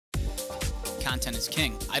content is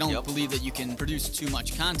king. I don't believe that you can produce too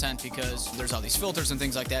much content because there's all these filters and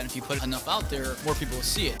things like that, and if you put enough out there, more people will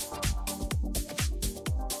see it.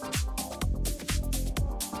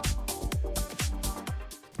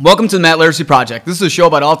 Welcome to the Matt Laricy Project. This is a show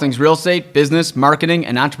about all things real estate, business, marketing,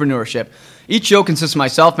 and entrepreneurship. Each show consists of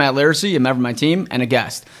myself, Matt Laricy, a member of my team, and a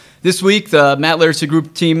guest. This week, the Matt Laricy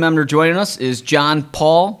Group team member joining us is John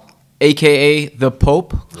Paul, a.k.a. The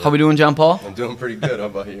Pope. How we doing, John Paul? I'm doing pretty good. How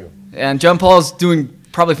about you? And John Paul's doing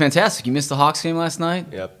probably fantastic. You missed the Hawks game last night.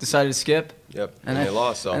 Yep. Decided to skip. Yep. And they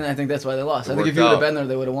lost. So and I think that's why they lost. I think if worked you would have out. been there,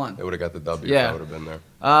 they would have won. They would have got the W. Yeah. If I would have been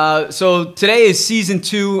there. So today is Season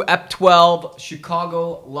 2, E12,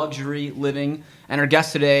 Chicago Luxury Living. And our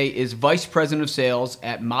guest today is Vice President of Sales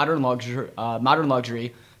at Modern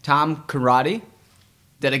Luxury, Tom Conradi.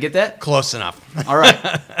 Did I get that? Close enough. All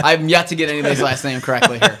right. I've yet to get anybody's last name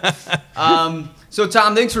correctly here. So,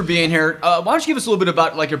 Tom, thanks for being here. Why don't you give us a little bit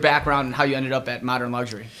about your background and how you ended up at Modern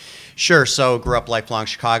Luxury? Sure. So, grew up lifelong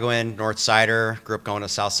Chicagoan, North Sider. Grew up going to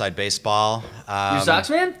Southside baseball. You a Sox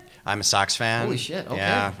fan? I'm a Sox fan. Holy shit, okay.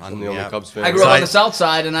 Yeah. I'm the only Cubs fan. I grew up on the South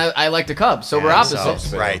Side, and I like the Cubs, so we're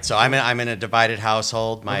opposites. Right. So I'm in a divided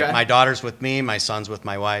household. My daughter's with me. My son's with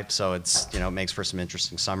my wife. So it's it makes for some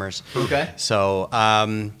interesting summers. Okay. So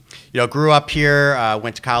grew up here.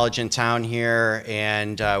 Went to college in town here,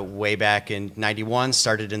 and way back in '91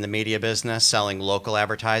 started in the media business, selling local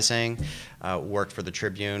advertising. Worked for the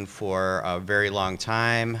Tribune for a very long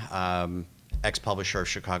time. Ex-publisher of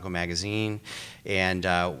Chicago Magazine, and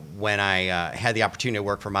when I had the opportunity to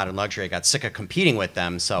work for Modern Luxury, I got sick of competing with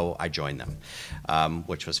them, so I joined them,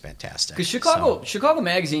 which was fantastic. Because Chicago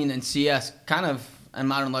Magazine and CS and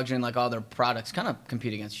Modern Luxury and all their products kind of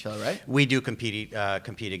compete against each other, right? We do compete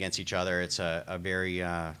against each other. It's a very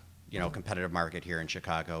competitive market here in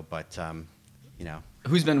Chicago, but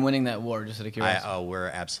Who's been winning that war? Just out of curiosity. We're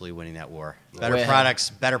absolutely winning that war. Better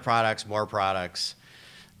products, more products.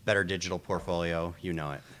 Better digital portfolio, you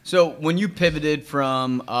know it. So when you pivoted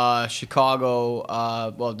from Chicago,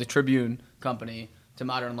 the Tribune company, to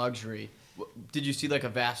Modern Luxury, did you see a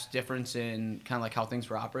vast difference in kind of how things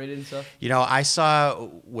were operated and stuff? I saw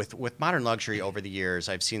with Modern Luxury over the years,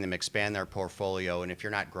 I've seen them expand their portfolio, and if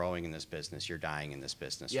you're not growing in this business, you're dying in this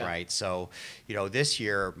business, right? So, this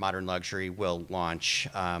year, Modern Luxury will launch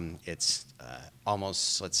its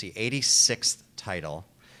 86th title.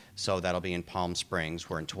 So that'll be in Palm Springs.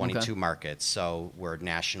 We're in 22 markets, so we're a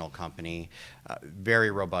national company.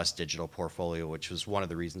 Very robust digital portfolio, which was one of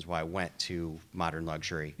the reasons why I went to Modern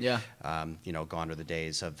Luxury. Yeah. Gone to the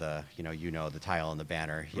days of the, the tile and the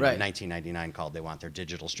banner. 1999 called, they want their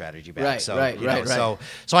digital strategy back. Right, so, right.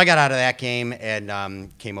 So I got out of that game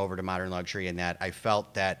and came over to Modern Luxury, and that I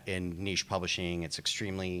felt that in niche publishing, it's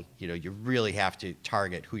extremely, you really have to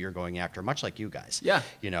target who you're going after, much like you guys. Yeah,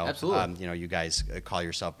 absolutely. You guys call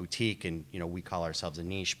yourself boutique, and we call ourselves a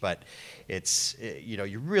niche, but it's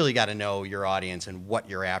you really got to know your audience and what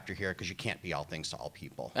you're after here, because you can't be all things to all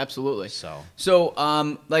people. Absolutely. So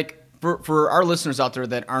for our listeners out there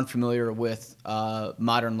that aren't familiar with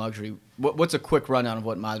Modern Luxury, what's a quick rundown of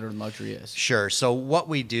what Modern Luxury is? Sure. So what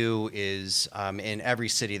we do is in every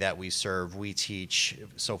city that we serve, we teach.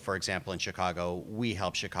 So for example, in Chicago, we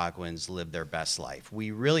help Chicagoans live their best life.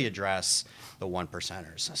 We really address the one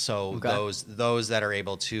percenters. So those that are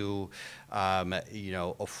able to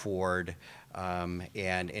afford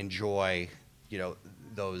and enjoy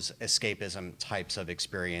those escapism types of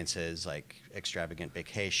experiences, like extravagant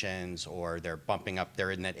vacations, or they're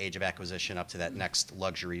in that age of acquisition up to that next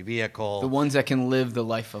luxury vehicle. The ones that can live the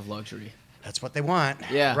life of luxury. That's what they want.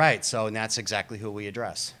 Yeah. Right. So, and that's exactly who we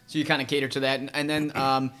address. So you kind of cater to that. And then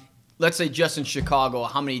let's say just in Chicago,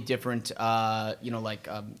 how many different,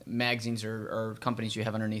 magazines or companies you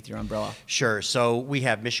have underneath your umbrella? Sure. So we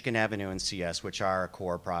have Michigan Avenue and CS, which are our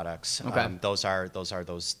core products. Okay. Those are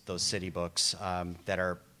those city books that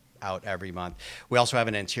are out every month. We also have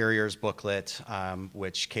an interiors booklet,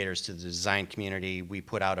 which caters to the design community. We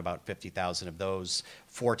put out about 50,000 of those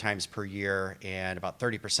 4 times per year, and about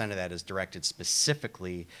 30% of that is directed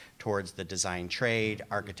specifically towards the design trade,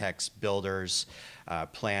 architects, builders,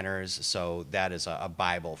 planners. So that is a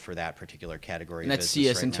Bible for that particular category. And that's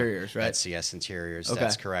CS Interiors, right? That's CS Interiors. Okay.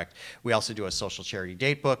 That's correct. We also do a social charity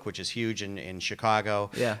date book, which is huge in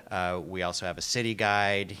Chicago. Yeah. We also have a city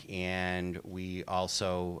guide, and we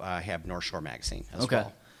also have North Shore Magazine as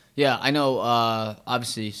well. Yeah, I know,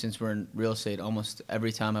 obviously, since we're in real estate, almost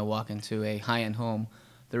every time I walk into a high-end home,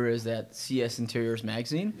 there is that CS Interiors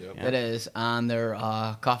magazine that is on their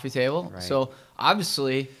coffee table. Right. So,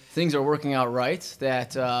 obviously, things are working out right,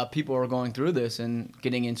 that people are going through this and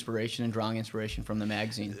getting inspiration and drawing inspiration from the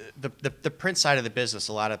magazine. The print side of the business,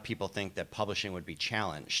 a lot of people think that publishing would be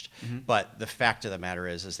challenged, but the fact of the matter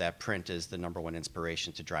is that print is the #1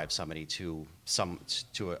 inspiration to drive somebody to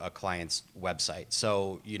a client's website.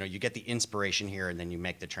 So you get the inspiration here, and then you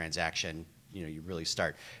make the transaction. You really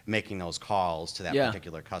start making those calls to that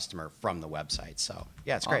particular customer from the website. So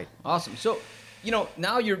yeah, it's great. Awesome. So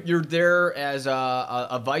now you're there as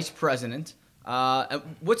a vice president.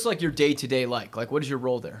 What's like your day-to-day like? Like, what is your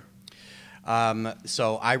role there?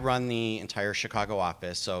 So I run the entire Chicago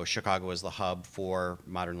office. So Chicago is the hub for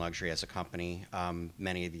Modern Luxury as a company.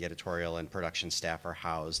 Many of the editorial and production staff are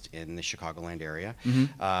housed in the Chicagoland area.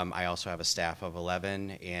 I also have a staff of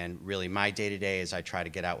 11, and really my day-to-day is I try to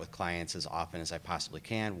get out with clients as often as I possibly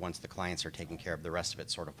can. Once the clients are taken care of, the rest of it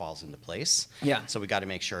sort of falls into place. Yeah. So we got to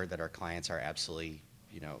make sure that our clients are absolutely,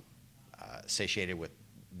 satiated with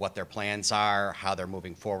what their plans are, how they're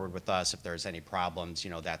moving forward with us. If there's any problems,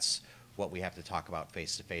 that's what we have to talk about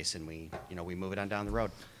face to face, and we move it on down the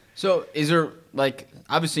road. So is there, like,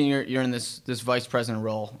 obviously you're in this vice president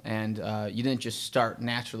role, and you didn't just start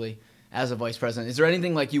naturally as a vice president. Is there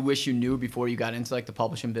anything like you wish you knew before you got into like the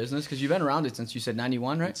publishing business? Because you've been around it since you said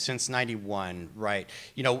 91, right? Since 91, right.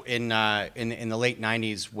 In the late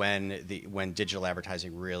 90s when digital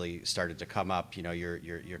advertising really started to come up,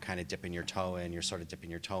 you're kind of dipping your toe in, you're sort of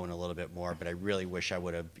dipping your toe in a little bit more, but I really wish I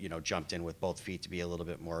would have, jumped in with both feet to be a little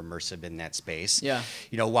bit more immersive in that space. Yeah.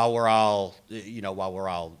 While we're all very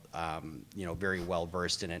well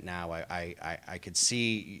versed in it now, I could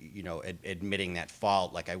see, admitting that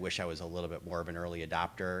fault. Like, I wish I was a little bit more of an early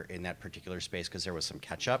adopter in that particular space, because there was some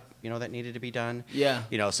catch up, that needed to be done. Yeah.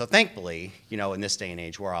 So thankfully, in this day and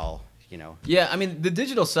age, we're all, Yeah, I mean, the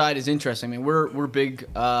digital side is interesting. I mean, we're big,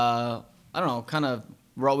 I don't know, kind of,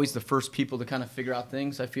 we're always the first people to kind of figure out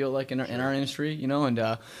things, I feel like, in our industry,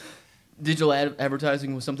 and digital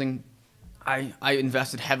advertising was something I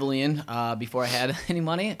invested heavily in before I had any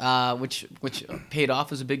money, which paid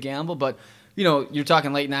off as a big gamble. But you're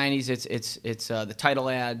talking late 90s. It's the title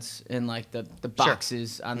ads and like the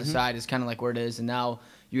boxes on the side is kind of like where it is. And now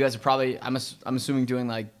you guys are probably, I'm assuming, doing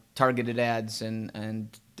like targeted ads and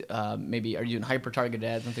maybe are you doing hyper targeted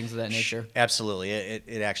ads and things of that nature? Absolutely.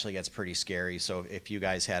 It actually gets pretty scary. So if you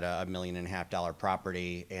guys had a $1.5 million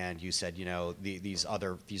property and you said, these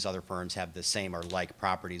other firms have the same or like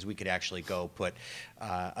properties, we could actually go put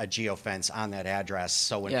a geofence on that address.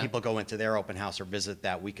 So when people go into their open house or visit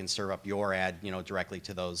that, we can serve up your ad, directly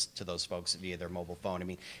to those folks via their mobile phone. I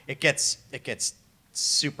mean, it gets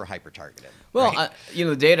super hyper targeted. Well, right?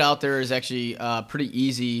 The data out there is actually pretty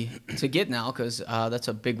easy to get now, because that's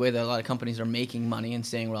a big way that a lot of companies are making money and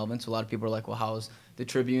staying relevant. So a lot of people are like, well, how is the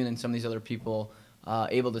Tribune and some of these other people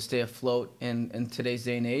able to stay afloat in today's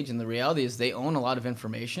day and age? And the reality is they own a lot of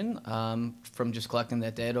information from just collecting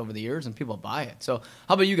that data over the years, and people buy it. So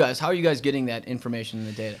how about you guys? How are you guys getting that information and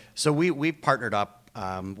the data? So we partnered up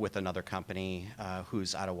with another company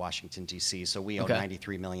who's out of Washington, D.C. So we own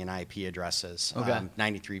 93 million IP addresses,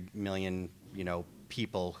 93 million,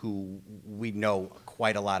 people who we know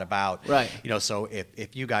quite a lot about. Right. So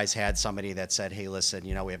if you guys had somebody that said, hey, listen,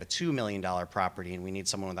 we have a $2 million property and we need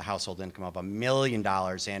someone with a household income of $1 million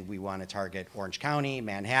and we want to target Orange County,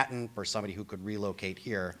 Manhattan, for somebody who could relocate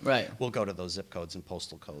here, right, we'll go to those zip codes and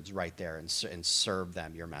postal codes right there and serve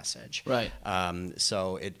them your message. Right.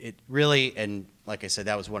 So it really, and like I said,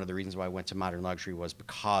 that was one of the reasons why I went to Modern Luxury, was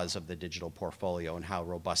because of the digital portfolio and how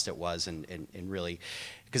robust it was, and really,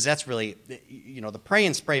 because that's really, the pray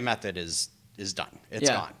and spray method is done. It's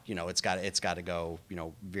gone. It's got to go,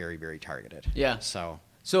 very, very targeted. Yeah. So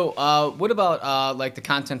what about like the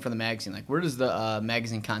content for the magazine? Like, where does the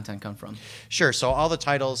magazine content come from? Sure. So all the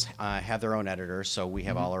titles have their own editors. So we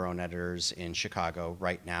have all our own editors in Chicago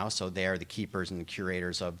right now. So they are the keepers and the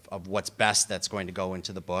curators of what's best that's going to go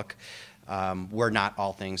into the book. We're not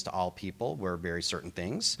all things to all people. We're very certain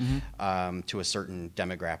things to a certain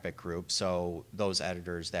demographic group. So those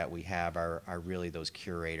editors that we have are really those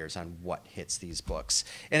curators on what hits these books.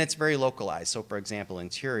 And it's very localized. So for example,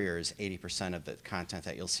 interiors, 80% of the content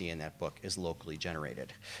that you'll see in that book is locally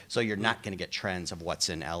generated. So you're not going to get trends of what's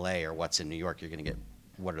in LA or what's in New York. You're going to get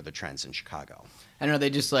what are the trends in Chicago. And are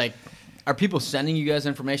they just like, are people sending you guys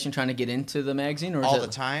information trying to get into the magazine, or all the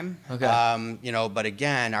time? Okay. But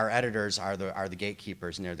again, our editors are the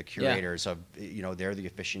gatekeepers, and they're the curators of, they're the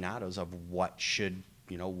aficionados of what should,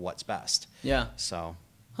 what's best. Yeah. So.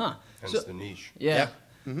 Huh. Hence the niche. Yeah. Yep.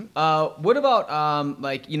 Mm-hmm. What about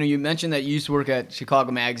like, you mentioned that you used to work at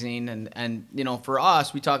Chicago Magazine, and for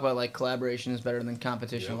us, we talk about like collaboration is better than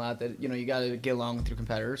competition a lot. That you got to get along with your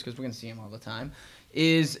competitors, because we're going to see them all the time.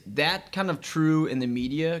 Is that kind of true in the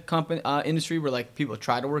media industry where like people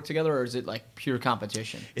try to work together, or is it like pure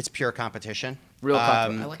competition? It's pure competition. Real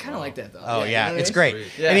competition. I kind of like that though. Oh yeah, you know it's what great.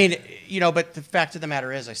 Yeah. I mean, but the fact of the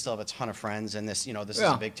matter is, I still have a ton of friends, and this is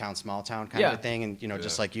a big town, small town kind of a thing, and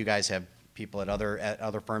just like you guys have people at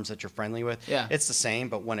other firms that you're friendly with. Yeah. It's the same,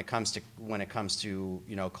 but when it comes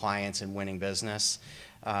to clients and winning business,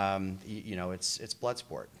 it's blood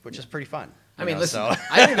sport, which is pretty fun. I mean, listen,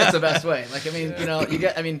 I think that's the best way. Like, I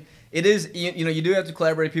mean, it is, you do have to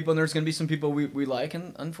collaborate people, and there's going to be some people we like,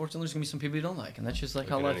 and unfortunately, there's going to be some people you don't like, and that's just like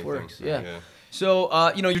how life works. Yeah.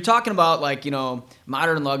 So, you're talking about like,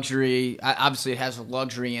 modern luxury. Obviously, it has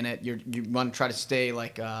luxury in it. You want to try to stay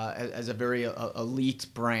like as a very elite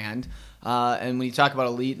brand. And when you talk about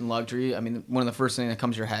elite and luxury, I mean, one of the first things that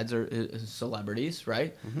comes to your heads is celebrities,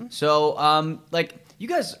 right? Mm-hmm. So, like, you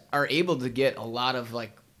guys are able to get a lot of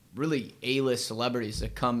like really A-list celebrities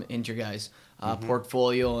that come into your guys'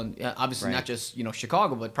 portfolio, and obviously not just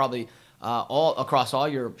Chicago, but probably all across all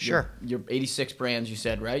your 86 brands. You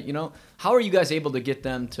said, right? How are you guys able to get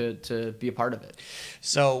them to be a part of it?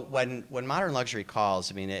 So when Modern Luxury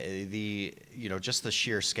calls, I mean just the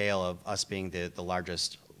sheer scale of us being the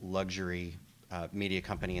largest luxury media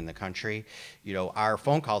company in the country, our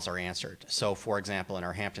phone calls are answered. So, for example, in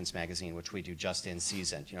our Hamptons magazine, which we do just in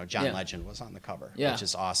season, John Legend was on the cover, which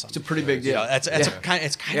is awesome. It's a pretty big deal. It's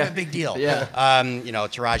kind of a big deal. Yeah.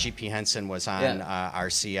 Taraji P. Henson was on our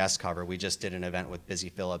CS cover. We just did an event with Busy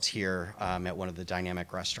Phillips here at one of the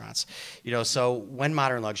dynamic restaurants. So when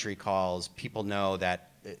Modern Luxury calls, people know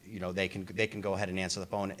that they can go ahead and answer the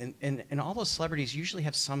phone, and all those celebrities usually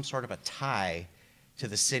have some sort of a tie to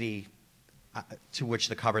the city to which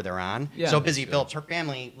the cover they're on. Yeah. So Busy Phillips, her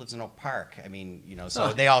family lives in Oak Park. I mean,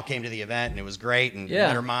 they all came to the event, and it was great, and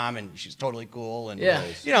met her mom, and she's totally cool, and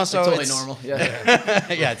so it's totally normal.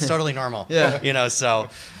 Yeah. Yeah, it's totally normal. Yeah. So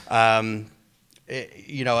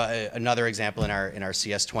another example in our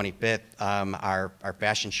CS 25th, our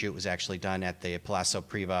fashion shoot was actually done at the Palazzo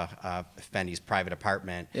Priva, Fendi's private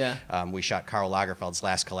apartment. Yeah. We shot Karl Lagerfeld's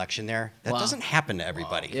last collection there. That doesn't happen to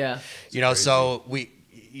everybody. Wow. Yeah. So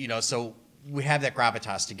we have that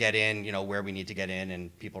gravitas to get in, where we need to get in,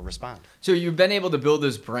 and people respond. So you've been able to build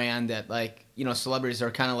this brand that, like, celebrities are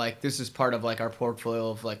kind of like, this is part of like our portfolio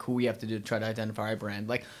of like who we have to do to try to identify our brand.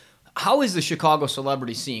 Like, how is the Chicago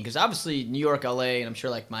celebrity scene? Because obviously New York, LA, and I'm sure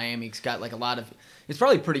like Miami's got like a lot of. It's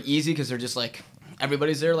probably pretty easy because they're just like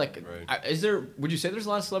everybody's there. Like, would you say there's a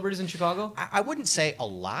lot of celebrities in Chicago? I wouldn't say a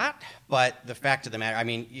lot, but the fact of the matter, I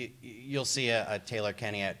mean, you'll see a Taylor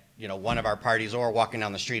Kenny at one of our parties or walking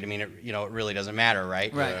down the street. I mean, it really doesn't matter,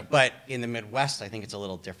 right? Right. But in the Midwest, I think it's a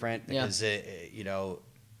little different because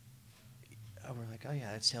we're like, oh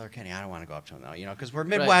yeah, that's Taylor Kenny. I don't want to go up to him though, because we're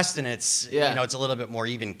Midwest and it's it's a little bit more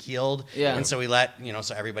even keeled. Yeah. And so we let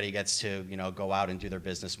so everybody gets to go out and do their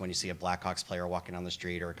business when you see a Blackhawks player walking down the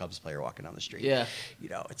street or a Cubs player walking down the street. Yeah.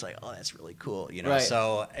 It's like, oh, that's really cool. Right.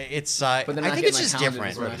 So it's I think it's just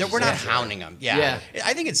different. We're not hounding them. Yeah.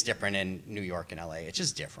 I think it's different in New York and LA. It's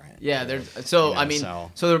just different. Yeah.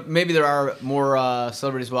 Maybe there are more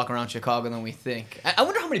celebrities walking around Chicago than we think. I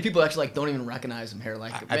wonder how many people actually like don't even recognize them here.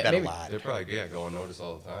 Like, I bet a lot. They're probably go unnoticed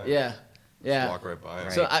all the time. Yeah. Just walk right by.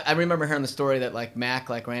 So I remember hearing the story that like Mac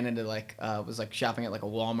like ran into like was like shopping at like a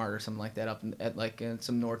Walmart or something like that up at like in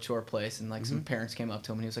some North Shore place, and like some parents came up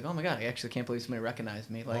to him and he was like, oh my god, I actually can't believe somebody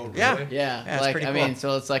recognized me. Like, really? Yeah. Like, I mean,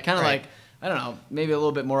 so it's like kind of like, I don't know, maybe a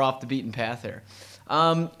little bit more off the beaten path here.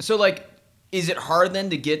 So like, is it hard then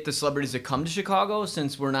to get the celebrities to come to Chicago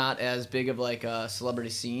since we're not as big of like a celebrity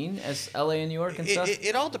scene as LA and New York and stuff?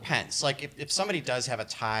 It all depends. Like if somebody does have a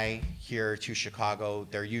tie here to Chicago,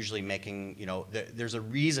 they're usually making, there's a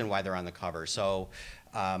reason why they're on the cover. So,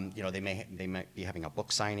 they might be having a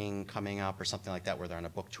book signing coming up or something like that where they're on a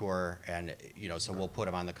book tour, and so we'll put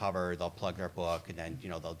them on the cover. They'll plug their book, and then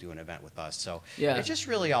they'll do an event with us. So it just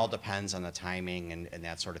really all depends on the timing and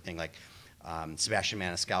that sort of thing. Like. Sebastian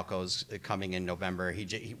Maniscalco's coming in November.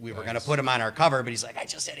 We were going to put him on our cover, but he's like, I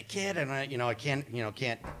just had a kid, and I can't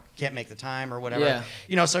make the time or whatever.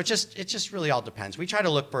 Yeah. So it just really all depends. We try to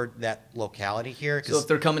look for that locality here. So if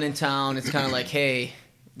they're coming in town, it's kind of like, hey,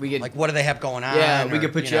 we could like, what do they have going on? Yeah, we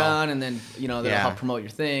could put you on, and then they'll help promote your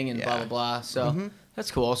thing and blah blah blah. So that's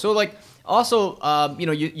cool. So like also,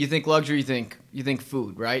 you think luxury, you think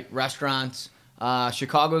food, right? Restaurants.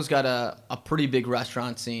 Chicago's got a pretty big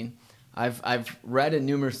restaurant scene. I've read in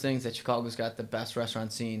numerous things that Chicago's got the best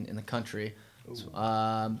restaurant scene in the country,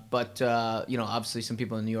 but obviously some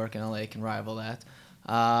people in New York and LA can rival that.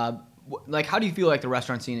 Like, how do you feel like the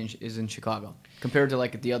restaurant scene is in Chicago compared to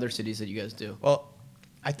like the other cities that you guys do? Well,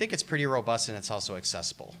 I think it's pretty robust and it's also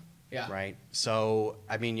accessible. Yeah. Right. So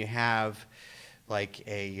I mean, you have like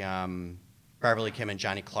a Beverly Kim and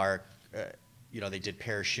Johnny Clark. They did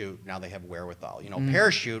Parachute. Now they have Wherewithal.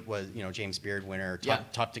 Parachute was James Beard winner,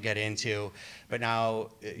 tough to get into, but now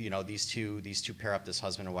these two pair up, this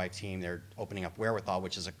husband and wife team. They're opening up Wherewithal,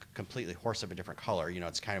 which is a completely horse of a different color.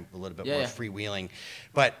 It's kind of a little bit more freewheeling,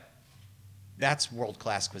 but that's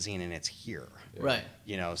world-class cuisine, and it's here. Right.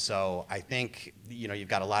 So I think you've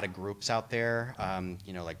got a lot of groups out there.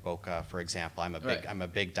 Like Boca, for example. I'm a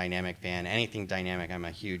big dynamic fan. Anything dynamic, I'm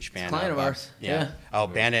a huge fan. It's a client of ours. Yeah. Oh,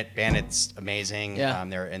 Bandit's amazing. Yeah.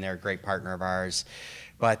 They're a great partner of ours,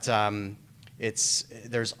 but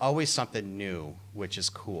there's always something new, which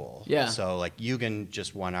is cool. Yeah. So like Eugen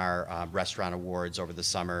just won our restaurant awards over the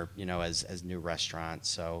summer, as new restaurants.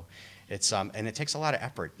 So it's and it takes a lot of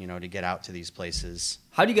effort, to get out to these places.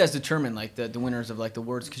 How do you guys determine like the winners of like the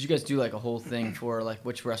awards? Because you guys do like a whole thing for like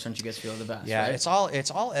which restaurants you guys feel are the best. Yeah, right?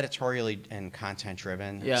 it's all editorially and content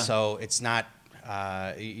driven. Yeah. So it's not.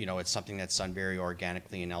 It's something that's done very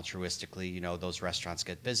organically and altruistically. Those restaurants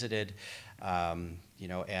get visited,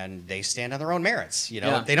 and they stand on their own merits.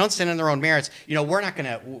 If they don't stand on their own merits, we're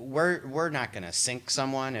not gonna sink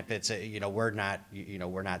someone if it's we're not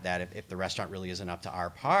that. If the restaurant really isn't up to our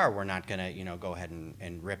par, we're not gonna go ahead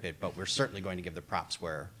and rip it. But we're certainly going to give the props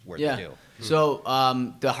where they're due. So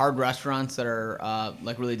the hard restaurants that are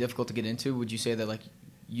like really difficult to get into, would you say that like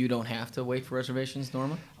you don't have to wait for reservations,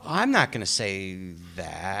 Norma? I'm not going to say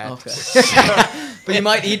that. Okay. But you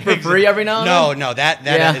might eat for free every now and then? No,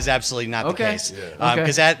 that is absolutely not the case. Yeah.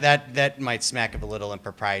 Because that might smack of a little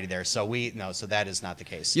impropriety there. So that is not the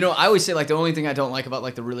case. I always say like the only thing I don't like about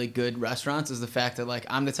like the really good restaurants is the fact that like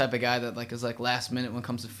I'm the type of guy that like is like last minute when it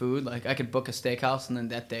comes to food. Like I could book a steakhouse and then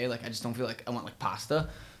that day like I just don't feel like I want like pasta.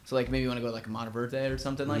 So like maybe you want to go to like Monteverde or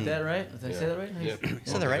something like that, right? Did I say that right? Yeah.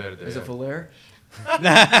 Is that right? Is it Filaire?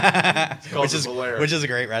 which is a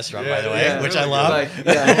great restaurant, by the way, which I love.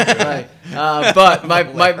 Right. But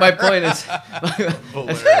my point is,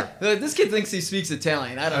 this kid thinks he speaks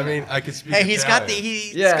Italian. I mean, I could speak. Hey, he's got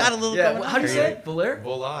a little. Yeah. How do you say it? Volare?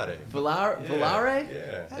 Volare?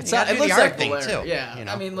 Yeah. It looks like thing too. Yeah.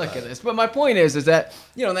 I mean, look at this. But my point is that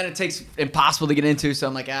then it takes impossible to get into. So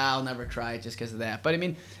I'm like, I'll never try it just because of that. But I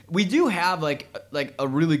mean, we do have like a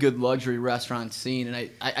really good luxury restaurant scene, and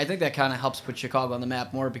I think that kind of helps put Chicago on the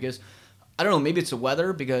map more because I don't know, maybe it's the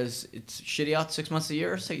weather because it's shitty out 6 months a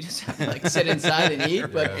year, so you just have to like sit inside and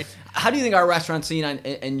eat. But how do you think our restaurant scene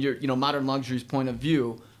and your modern luxury's point of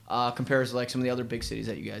view compares to like some of the other big cities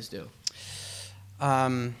that you guys do?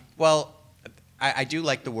 Well, I do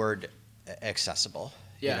like the word accessible.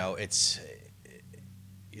 Yeah. It's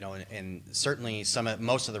and certainly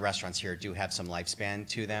most of the restaurants here do have some lifespan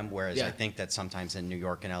to them, whereas I think that sometimes in New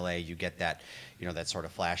York and LA you get that, that sort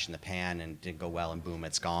of flash in the pan and didn't go well and boom,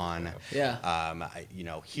 it's gone. Yeah.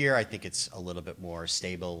 Here I think it's a little bit more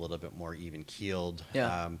stable, a little bit more even keeled.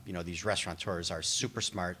 Yeah. These restaurateurs are super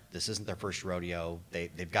smart. This isn't their first rodeo.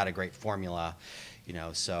 They've got a great formula,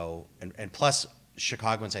 so and plus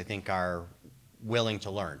Chicagoans I think are willing to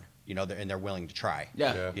learn. And they're willing to try.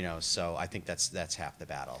 Yeah. So I think that's half the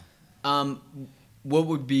battle. What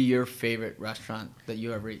would be your favorite restaurant that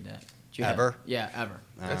you ever eaten at? Ever? Yeah, ever.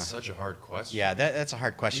 That's such a hard question. Yeah, that's a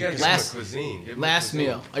hard question. Last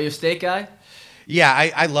meal. Are you a steak guy? Yeah,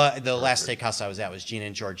 I love the last steakhouse I was at was Gina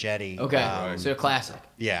and Giorgetti. Okay, so a classic.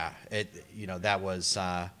 Yeah, that was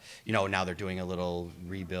now they're doing a little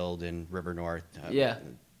rebuild in River North.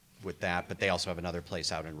 With that, but they also have another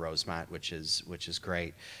place out in Rosemont, which is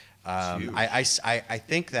great. I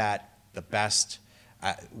think that the best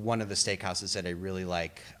one of the steakhouses that I really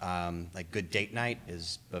like good date night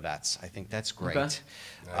is Bavette's. I think that's great. Okay.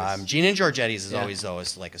 Nice. Gina and Giorgetti's is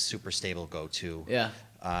always like a super stable go-to. Yeah.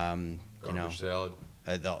 Garbage salad.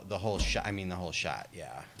 The whole shot. I mean, the whole shot.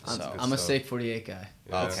 Yeah. I'm a Steak 48 guy.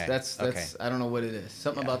 Yeah. Okay. That's I don't know what it is.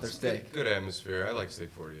 Something about their steak. Good atmosphere. I like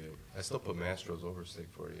Steak 48. I still put Mastro's over Steak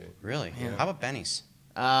 48. Really? Yeah. How about Benny's?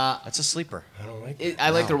 That's a sleeper. I don't like it. I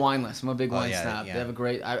like their wine list. I'm a big wine snob. Yeah. They have a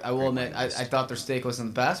great. I will admit, I thought their steak wasn't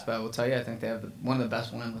the best, but I will tell you, I think they have one of the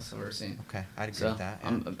best wine lists I've ever seen. Okay, I'd agree with that.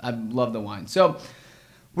 Yeah. I love the wine. So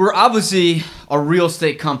we're obviously a real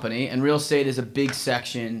estate company, and real estate is a big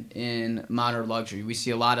section in modern luxury. We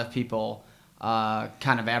see a lot of people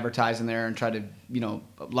kind of advertising there and try to, a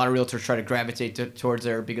lot of realtors try to gravitate towards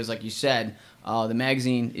there because, like you said, the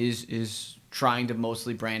magazine is trying to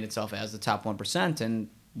mostly brand itself as the top 1%, and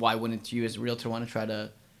why wouldn't you as a realtor want to try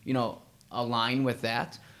to, align with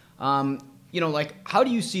that? Like, how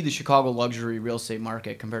do you see the Chicago luxury real estate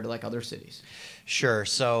market compared to like other cities? Sure.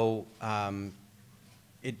 So,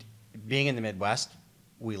 being in the Midwest,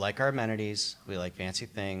 we like our amenities, we like fancy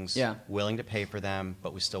things, Yeah. willing to pay for them,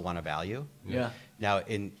 but we still want a value. Yeah. Now,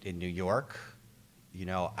 in New York, you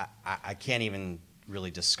know, I can't even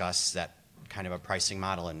really discuss that kind of a pricing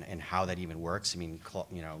model and how that even works. I mean,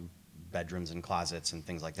 you know, bedrooms and closets and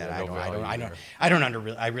things like that. Yeah, no value there.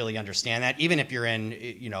 I really understand that. Even if you're in,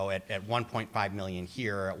 you know, at 1.5 million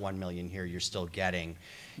here or at 1 million here, you're still getting,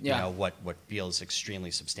 you know, what feels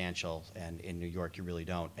extremely substantial. And in New York, you really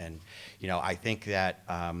don't. And, you know, I think that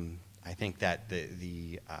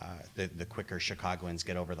the quicker Chicagoans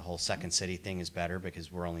get over the whole second city thing is better,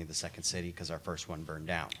 because we're only the second city because our first one burned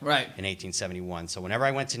down Right. in 1871. So whenever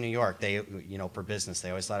I went to New York, they, you know, for business, they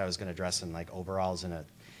always thought I was going to dress in like overalls and a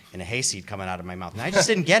hayseed coming out of my mouth, and I just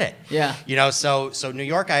didn't get it. Yeah. You know, so New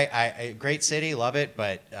York, I great city, love it,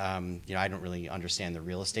 but you know, I don't really understand the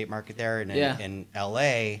real estate market there. And in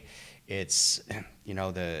LA, it's, you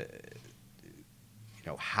know,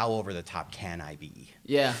 how over the top can I be?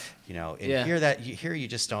 Yeah. You know, and here you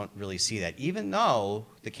just don't really see that. Even though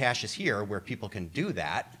the cash is here where people can do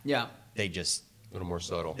that, Yeah. they just A little more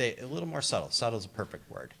subtle. a little more subtle. Subtle is a perfect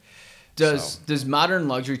word. Does modern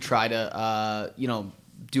luxury try to you know,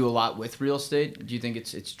 do a lot with real estate? Do you think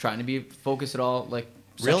it's trying to be focused at all? Like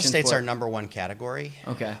Real estate's for- our number one category.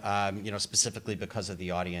 Okay. You know, specifically because of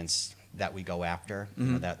the audience that we go after, you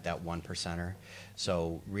know, that 1%er.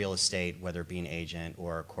 So real estate, whether it be an agent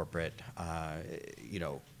or corporate, you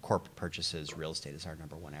know, corporate purchases, real estate is our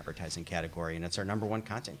number one advertising category, and it's our number one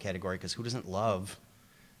content category, because who doesn't love,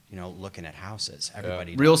 you know, looking at houses?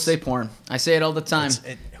 Everybody Real does. estate porn. I say it all the time.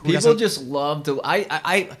 Who People doesn't- just love to.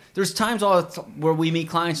 There's times where we meet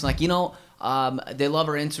clients like, you know, they love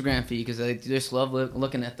our Instagram feed because they just love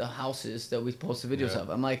looking at the houses that we post the videos of.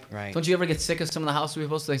 I'm like, Right. don't you ever get sick of some of the houses we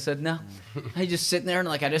post? They said, no. I just sitting there and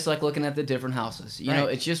like, I just like looking at the different houses. You know,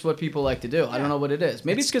 Right. it's just what people like to do. I don't know what it is.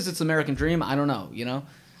 Maybe it's because it's the American dream. I don't know. You know.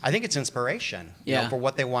 I think it's inspiration, you know, for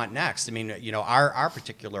what they want next. I mean, you know, our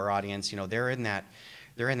particular audience, you know, they're in that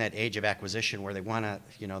age of acquisition where they want to,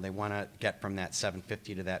 you know, get from that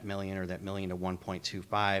 750 to that million, or that million to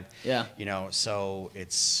 1.25. Yeah. You know, so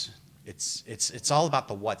it's all about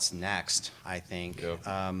the what's next, I think.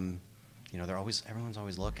 Yeah. You know, everyone's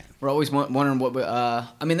always looking. We're always wondering what. I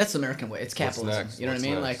mean, that's the American way. It's What's capitalism. next? You know What's what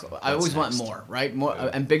I mean? next? Like, I always want next? more, right? More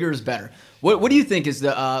Yeah. and bigger is better. What do you think is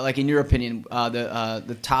the like, in your opinion,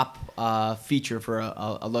 the top feature for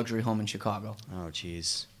a luxury home in Chicago? Oh,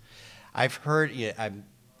 geez. I've heard.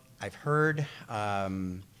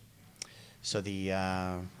 So the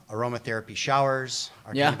aromatherapy showers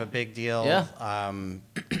are Yeah. kind of a big deal. Yeah.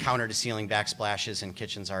 Counter to ceiling backsplashes in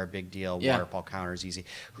kitchens are a big deal. Yeah. Waterfall counters, easy.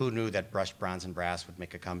 Who knew that brushed bronze and brass would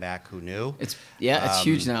make a comeback? Who knew? It's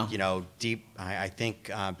huge now. You know, deep. I think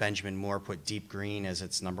Benjamin Moore put deep green as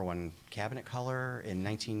its number one cabinet color in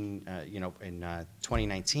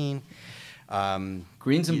 2019.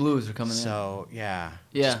 Greens and blues are coming in. So yeah,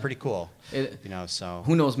 Yeah. it's pretty cool. It- You know, so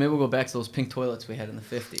Who knows? Maybe we'll go back to those pink toilets we had in the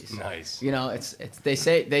 50s. Nice. You know, it's they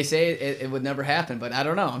say it would never happen, but I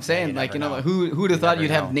don't know. I'm saying, you like, never you know, know. who would have thought never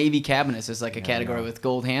you'd have know. navy cabinets as like a never category know. with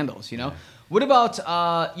gold handles, you know? What about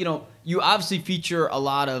you know, you obviously feature a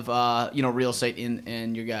lot of you know, real estate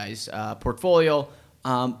in your guys' portfolio.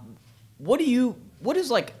 What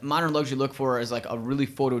does like modern luxury look for as like a really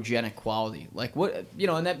photogenic quality? Like, what, you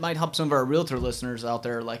know, and that might help some of our realtor listeners out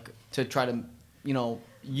there, like, to try to, you know,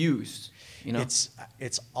 use, you know. It's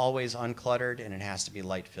always uncluttered, and it has to be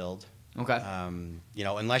light filled. Okay. You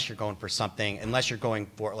know, unless you're going for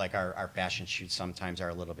like our fashion shoots sometimes are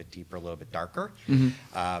a little bit deeper, a little bit darker.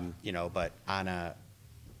 You know, but on a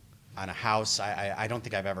house, I don't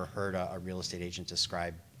think I've ever heard a real estate agent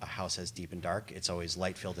describe a house as deep and dark. It's always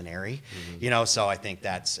light filled and airy. You know, so I think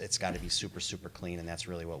it's got to be super, super clean, and that's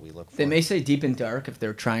really what we look for. They may say deep and dark if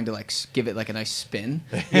they're trying to like give it like a nice spin,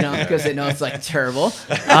 you know, because they know it's like terrible.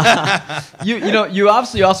 You know, you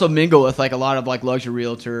obviously also mingle with like a lot of like luxury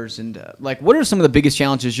realtors, and like, what are some of the biggest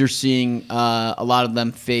challenges you're seeing a lot of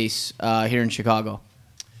them face here in Chicago?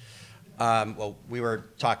 Well, we were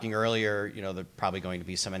talking earlier, you know, there's probably going to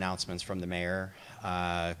be some announcements from the mayor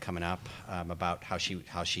coming up about how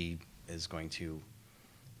she is going to,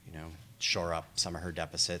 you know, shore up some of her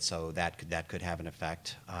deficits. So that could have an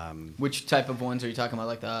effect. Which type of ones are you talking about,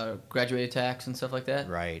 like the graduated tax and stuff like that?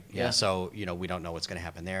 Right. Yeah. So, you know, we don't know what's going to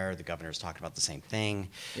happen there. The governor's talking about the same thing.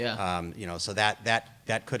 Yeah. You know, so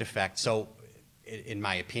that could affect. So, in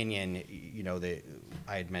my opinion, you know,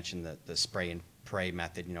 I had mentioned the spray and pray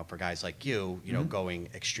method. You know, for guys like you know, going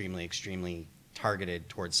extremely targeted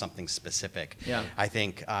towards something specific. Yeah. I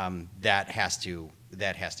think that has to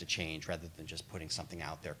change rather than just putting something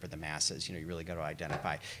out there for the masses. You really got to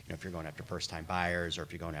identify, if you're going after first-time buyers or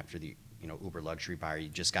if you're going after the, uber luxury buyer, you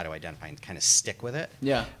just got to identify and kind of stick with it.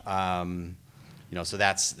 Yeah. So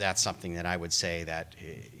that's something that I would say that,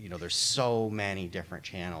 there's so many different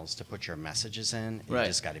channels to put your messages in. You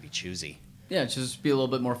just got to be choosy. Yeah, just be a little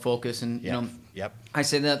bit more focused. And, Yep. I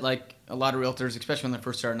say that like a lot of realtors, especially when they're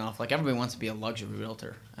first starting off, like everybody wants to be a luxury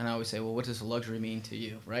realtor. And I always say, well, what does a luxury mean to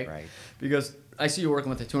you, right? Right. Because I see you working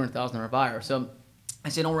with a $200,000 buyer. So I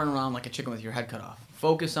say don't run around like a chicken with your head cut off.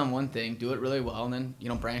 Focus on one thing, do it really well, and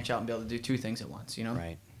then, branch out and be able to do two things at once,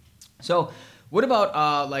 Right. So what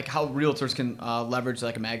about like how realtors can leverage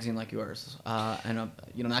like a magazine like yours, and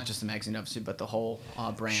not just the magazine obviously, but the whole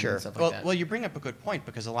brand Sure. and stuff like that? Well, you bring up a good point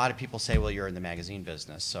because a lot of people say, well, you're in the magazine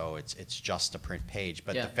business, so it's just a print page.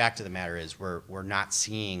 But the fact of the matter is, we're not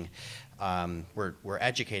seeing, we're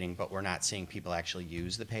educating, but we're not seeing people actually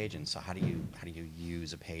use the page. And so how do you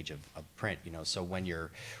use a page of print? So when you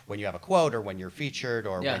have a quote or when you're featured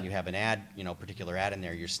or when you have an ad, particular ad in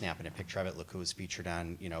there, you're snapping a picture of it. Look who was featured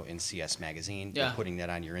on, in CS magazine. You're putting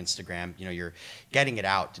that on your Instagram. You're getting it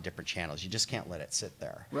out to different channels. You just can't let it sit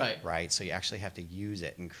there. Right. So you actually have to use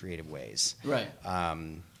it in creative ways. Right.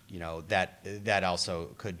 That also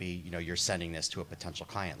could be, you're sending this to a potential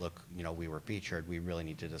client. Look, we were featured. We really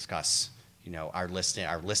need to discuss, our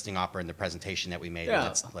listing offer and the presentation that we made.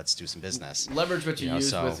 Yeah. Let's do some business. Leverage what you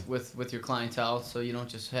use with your clientele, so you don't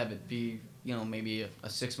just have it be, maybe a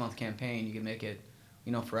 6-month campaign. You can make it,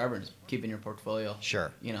 forever and just keep in your portfolio.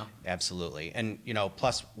 Sure. Absolutely. And,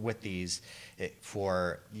 plus with these,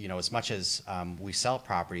 as much as we sell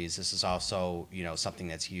properties, this is also, something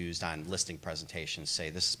that's used on listing presentations. Say,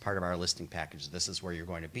 this is part of our listing package. This is where you're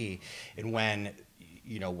going to be. And when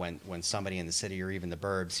somebody in the city or even the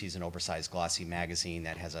burbs sees an oversized glossy magazine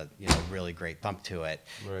that has a really great thump to it,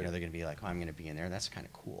 they're going to be like, oh, I'm going to be in there. That's kind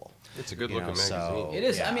of cool. It's a good looking magazine. So, it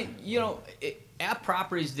is. Yeah. I mean, App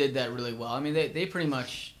Properties did that really well. I mean, they pretty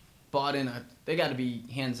much bought in they got to be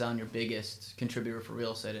hands on your biggest contributor for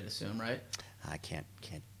real estate, I'd assume, right? I can't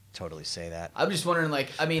totally say that. I'm just wondering, like,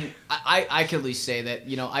 I mean, I could at least say that,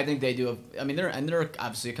 I think they do. They're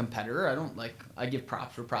obviously a competitor. I give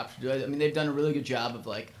props where props are due. I mean, they've done a really good job of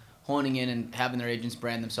like honing in and having their agents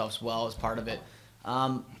brand themselves well as part of it.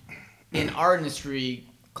 In our industry,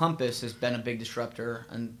 Compass has been a big disruptor,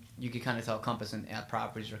 and you can kind of tell Compass and App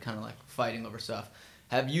Properties are kind of like fighting over stuff.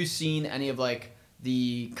 Have you seen any of like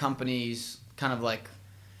the companies kind of like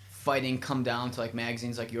fighting come down to like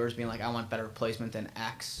magazines like yours being like, I want better placement than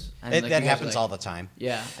X? And that happens all the time.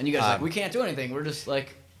 Yeah, and you guys are like, we can't do anything. We're just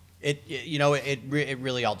like. It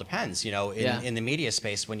really all depends. In the media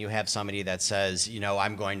space, when you have somebody that says,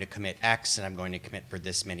 I'm going to commit X and I'm going to commit for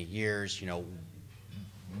this many years,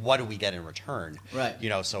 what do we get in return? Right.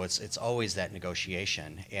 So it's always that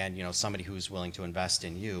negotiation. And, somebody who's willing to invest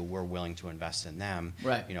in you, we're willing to invest in them.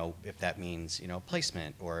 Right. If that means,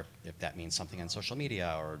 placement, or if that means something on social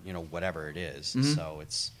media, or, whatever it is. Mm-hmm. So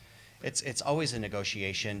it's always a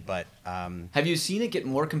negotiation, but have you seen it get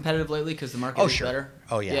more competitive lately because the market is better?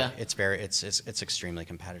 Oh yeah. It's extremely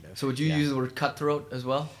competitive. So would you use the word cutthroat as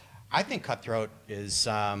well? I think cutthroat is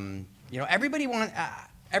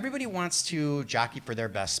everybody wants to jockey for their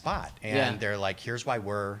best spot, and they're like, here's why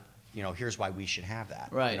here's why we should have that.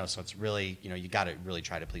 Right. So it's really, you got to really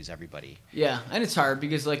try to please everybody. Yeah, and it's hard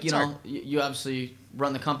because like, you obviously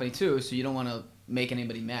run the company too, so you don't want to make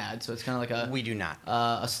anybody mad. So it's kind of like we do not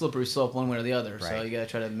a slippery slope one way or the other. Right. So you got to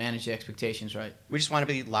try to manage the expectations, right? We just want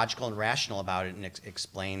to be logical and rational about it and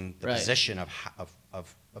explain the position of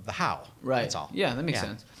the how. Right. That's all. Yeah, that makes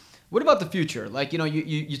sense. What about the future? Like,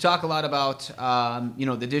 you talk a lot about,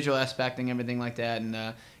 the digital aspect and everything like that.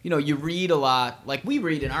 And, you read a lot, like we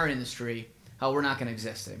read in our industry, how we're not going to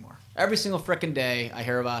exist anymore. Every single frickin' day I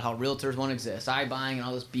hear about how realtors won't exist. iBuying and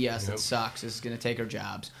all this BS that sucks is going to take our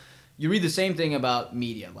jobs. You read the same thing about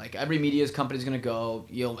media. Like every media company is going to go,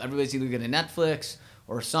 everybody's either going to Netflix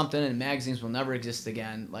or something, and magazines will never exist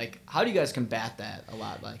again. Like, how do you guys combat that a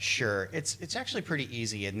lot? Like, sure, it's actually pretty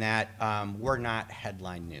easy in that we're not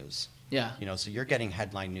headline news. Yeah. So you're getting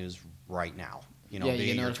headline news right now. you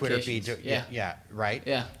get your Twitter feed. Yeah. Right.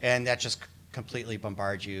 Yeah. And that just completely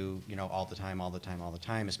bombards you, all the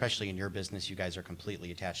time, especially in your business. You guys are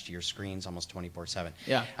completely attached to your screens almost 24/7.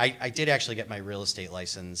 Yeah. I did actually get my real estate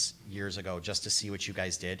license years ago just to see what you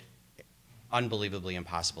guys did. Unbelievably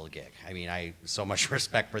impossible gig. I mean, I so much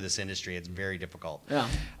respect for this industry. It's very difficult. Yeah.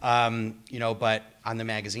 But on the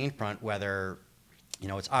magazine front, whether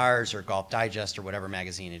it's ours or Golf Digest or whatever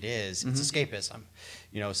magazine it is. It's escapism,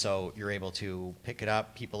 so you're able to pick it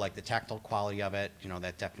up. People like the tactile quality of it.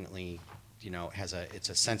 That definitely, it's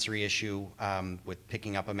a sensory issue with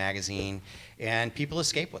picking up a magazine, and people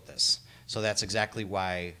escape with this. So that's exactly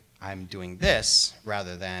why I'm doing this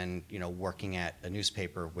rather than, working at a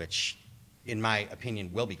newspaper, which, in my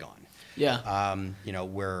opinion, will be gone. Yeah.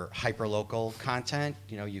 We're hyper-local content.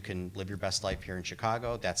 You can live your best life here in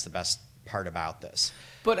Chicago. That's the best part about this.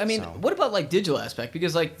 But I mean, what about like digital aspect?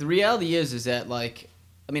 Because like the reality is that like,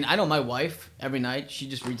 I mean, I know my wife every night, she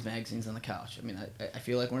just reads magazines on the couch. I mean, I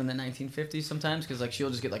feel like we're in the 1950s sometimes because like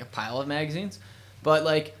she'll just get like a pile of magazines. But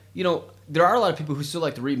like, there are a lot of people who still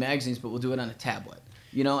like to read magazines, but will do it on a tablet.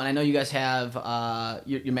 And I know you guys have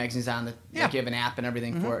your magazines on the, like you have an app and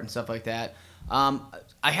everything for it and stuff like that.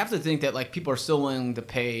 I have to think that like people are still willing to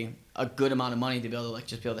pay a good amount of money to be able to like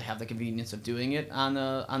just be able to have the convenience of doing it on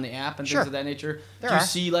the app and things of that nature. Do you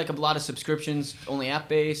see like a lot of subscriptions only app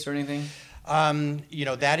based or anything?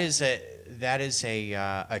 That is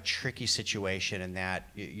a tricky situation in that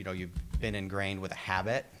you've been ingrained with a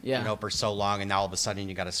habit for so long, and now all of a sudden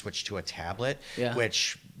you got to switch to a tablet,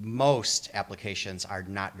 which most applications are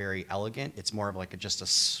not very elegant. It's more of like just a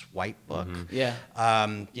swipe book.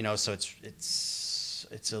 So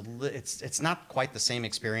it's not quite the same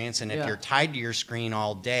experience, and if you're tied to your screen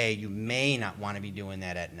all day, you may not want to be doing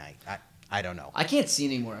that at night. I don't know. I can't see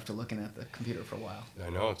anymore after looking at the computer for a while. I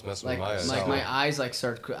know, it's messing like, with my eyes. Like my eyes like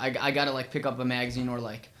start. I gotta like pick up a magazine or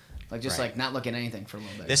like just like not look at anything for a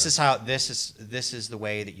little bit. This is the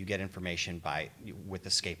way that you get information with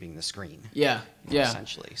escaping the screen.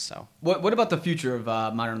 Essentially. So what about the future of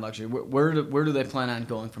modern luxury? Where do they plan on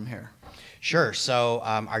going from here? Sure. So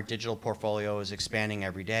our digital portfolio is expanding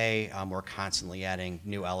every day. We're constantly adding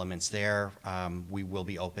new elements there. We will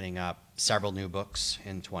be opening up several new books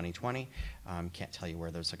in 2020. Can't tell you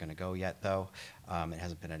where those are going to go yet, though. It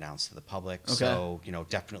hasn't been announced to the public. Okay. So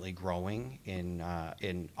definitely growing in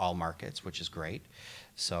all markets, which is great.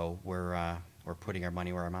 So we're putting our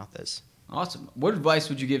money where our mouth is. Awesome. What advice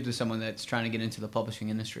would you give to someone that's trying to get into the publishing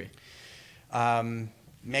industry?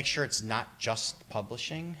 Make sure it's not just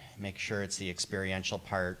publishing. Make sure it's the experiential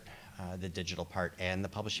part, the digital part, and the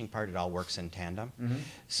publishing part. It all works in tandem.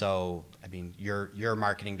 So, I mean, you're a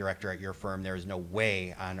marketing director at your firm. There is no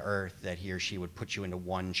way on earth that he or she would put you into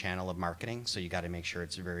one channel of marketing. So you got to make sure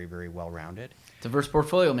it's very, very well-rounded. Diverse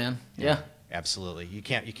portfolio, man. Yeah. Absolutely. You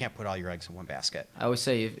can't put all your eggs in one basket. I always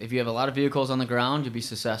say if you have a lot of vehicles on the ground, you'll be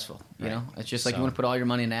successful. You know, it's just like you want to put all your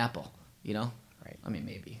money in Apple. Right. I mean,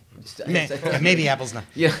 maybe. Maybe Apple's not.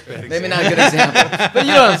 Yeah, maybe not a good example. But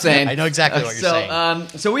you know what I'm saying. I know exactly what you're saying.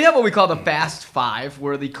 So we have what we call the Fast Five,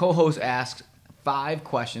 where the co-host asks 5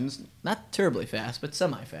 questions. Not terribly fast, but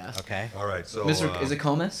semi-fast. Okay. All right. So, is it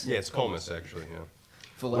Comus? Yeah, it's Comus, actually, yeah.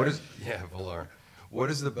 Villar? Villar.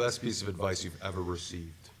 What is the best piece of advice you've ever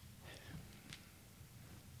received?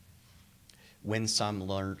 Win some,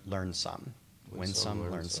 learn some. Win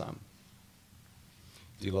some, learn some.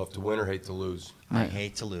 Do you love to win or hate to lose? I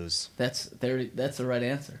hate to lose. That's the right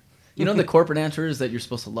answer. You know the corporate answer is that you're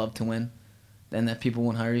supposed to love to win, and that people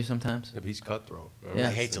won't hire you sometimes. Yeah, but he's cutthroat. Yeah.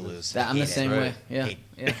 I hate to lose. I'm the same way. Yeah.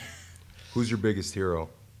 Yeah. Who's your biggest hero?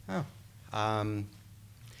 I'd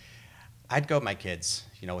go my kids.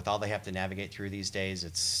 With all they have to navigate through these days,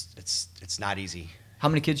 it's not easy. How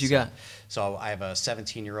many kids you got? So I have a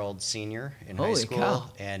 17-year-old senior in high Holy school cow.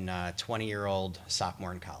 And a 20-year-old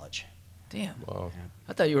sophomore in college. Damn. Wow.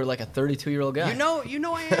 I thought you were like a 32-year-old guy. You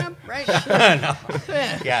know I am, right? No.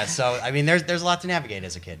 Yeah, so I mean there's a lot to navigate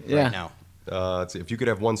as a kid right now. Let's see. If you could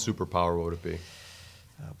have one superpower, what would it be?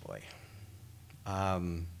 Oh boy.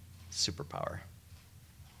 Superpower.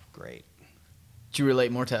 Great. Do you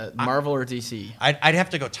relate more to Marvel or DC? I'd have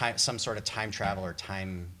to go some sort of time travel or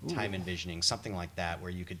time envisioning, something like that,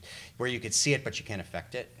 where you could see it but you can't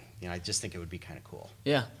affect it. I just think it would be kind of cool.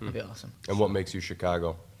 Yeah, that'd be awesome. And what makes you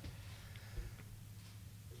Chicago?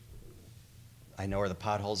 I know where the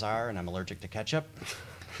potholes are, and I'm allergic to ketchup.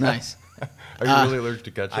 Nice. Are you really allergic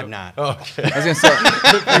to ketchup? I'm not. Oh, okay. I was gonna say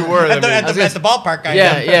if you were, at the ballpark.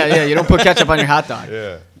 Yeah. You don't put ketchup on your hot dog.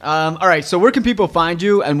 Yeah. All right. So where can people find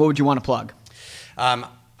you, and what would you want to plug?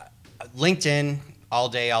 LinkedIn all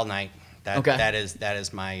day, all night. Okay.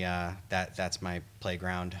 That's my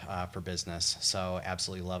playground for business. So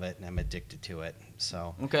absolutely love it, and I'm addicted to it.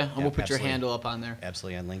 So okay, and we'll put your handle up on there.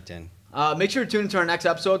 Absolutely on LinkedIn. Make sure to tune into our next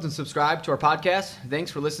episodes and subscribe to our podcast.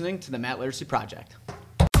 Thanks for listening to the Matt Laricy Project.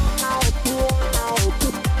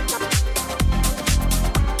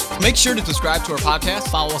 Make sure to subscribe to our podcast,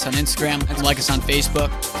 follow us on Instagram, and like us on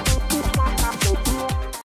Facebook.